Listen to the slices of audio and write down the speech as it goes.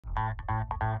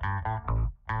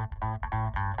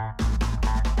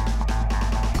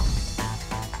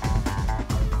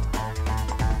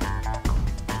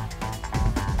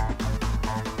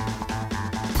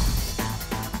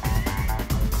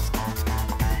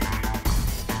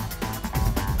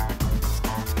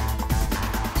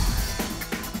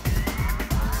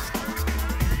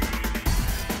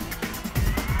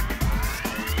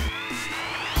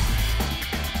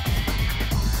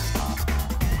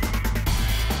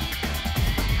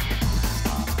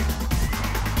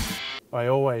I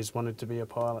always wanted to be a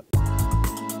pilot.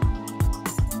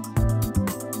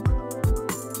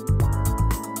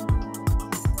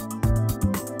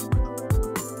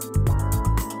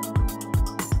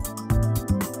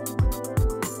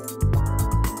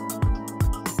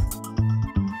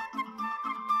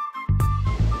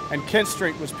 And Kent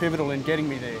Street was pivotal in getting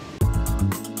me there.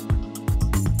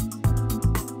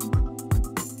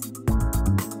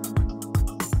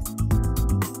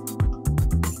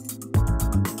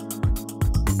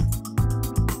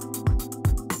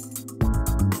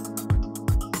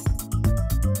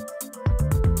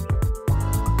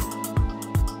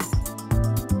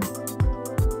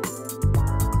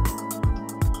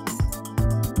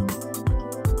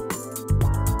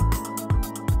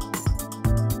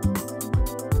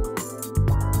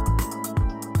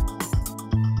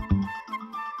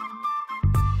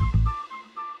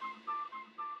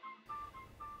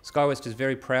 Skywest is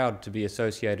very proud to be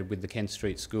associated with the Kent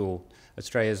Street School,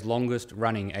 Australia's longest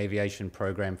running aviation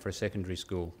program for a secondary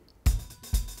school.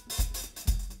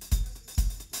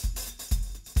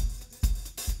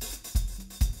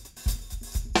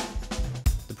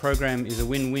 The program is a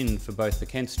win-win for both the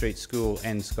Kent Street School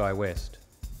and Skywest.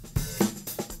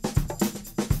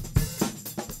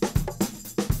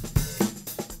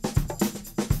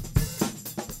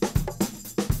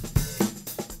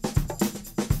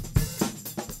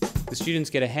 The students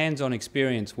get a hands-on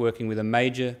experience working with a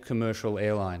major commercial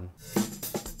airline.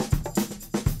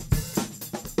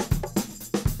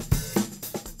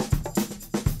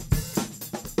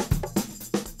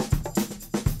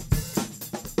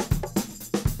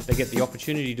 They get the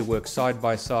opportunity to work side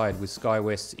by side with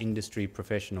Skywest's industry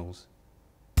professionals.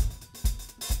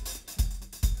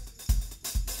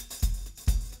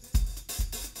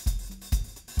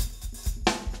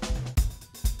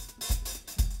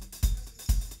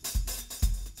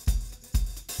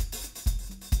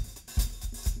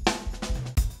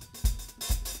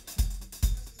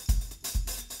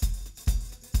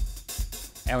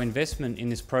 Our investment in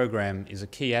this program is a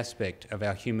key aspect of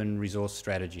our human resource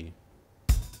strategy.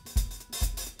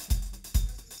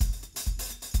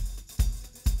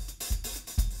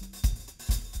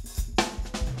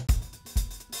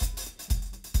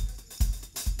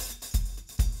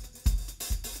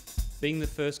 Being the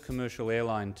first commercial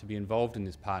airline to be involved in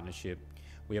this partnership,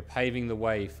 we are paving the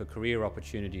way for career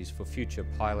opportunities for future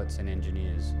pilots and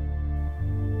engineers.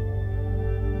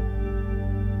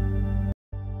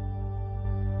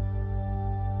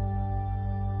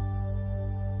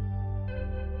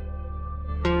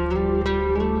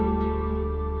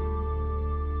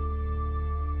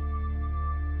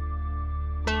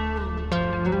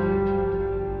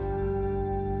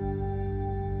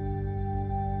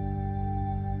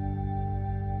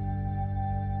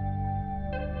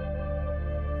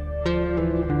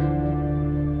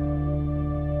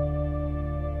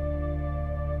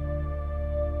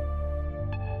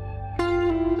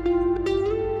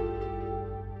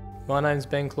 My name's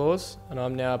Ben Claus and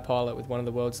I'm now a pilot with one of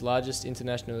the world's largest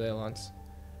international airlines.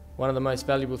 One of the most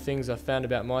valuable things I found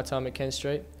about my time at Kent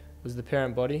Street was the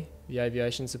parent body, the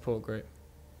Aviation Support Group.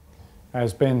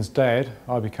 As Ben's dad,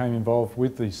 I became involved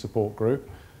with the support group,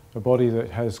 a body that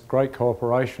has great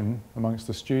cooperation amongst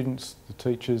the students, the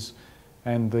teachers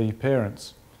and the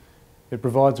parents. It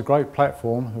provides a great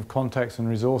platform of contacts and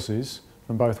resources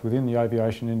from both within the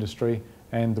aviation industry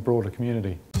and the broader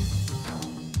community.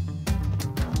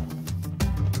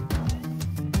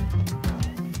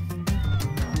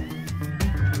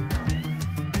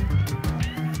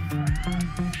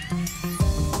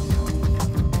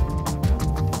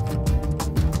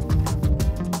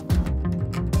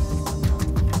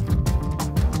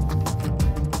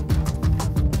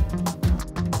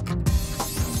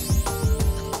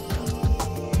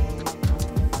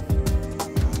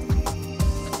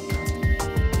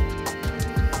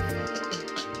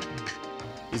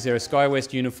 Is there a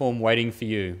Skywest uniform waiting for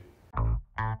you?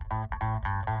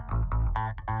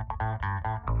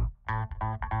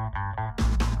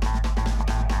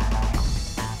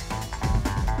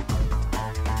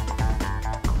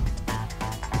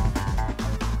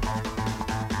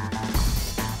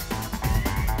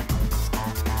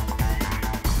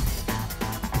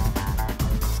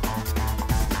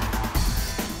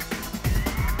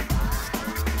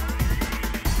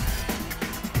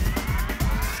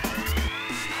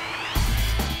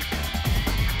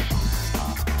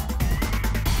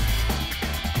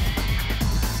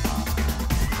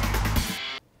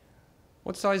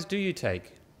 What size do you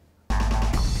take?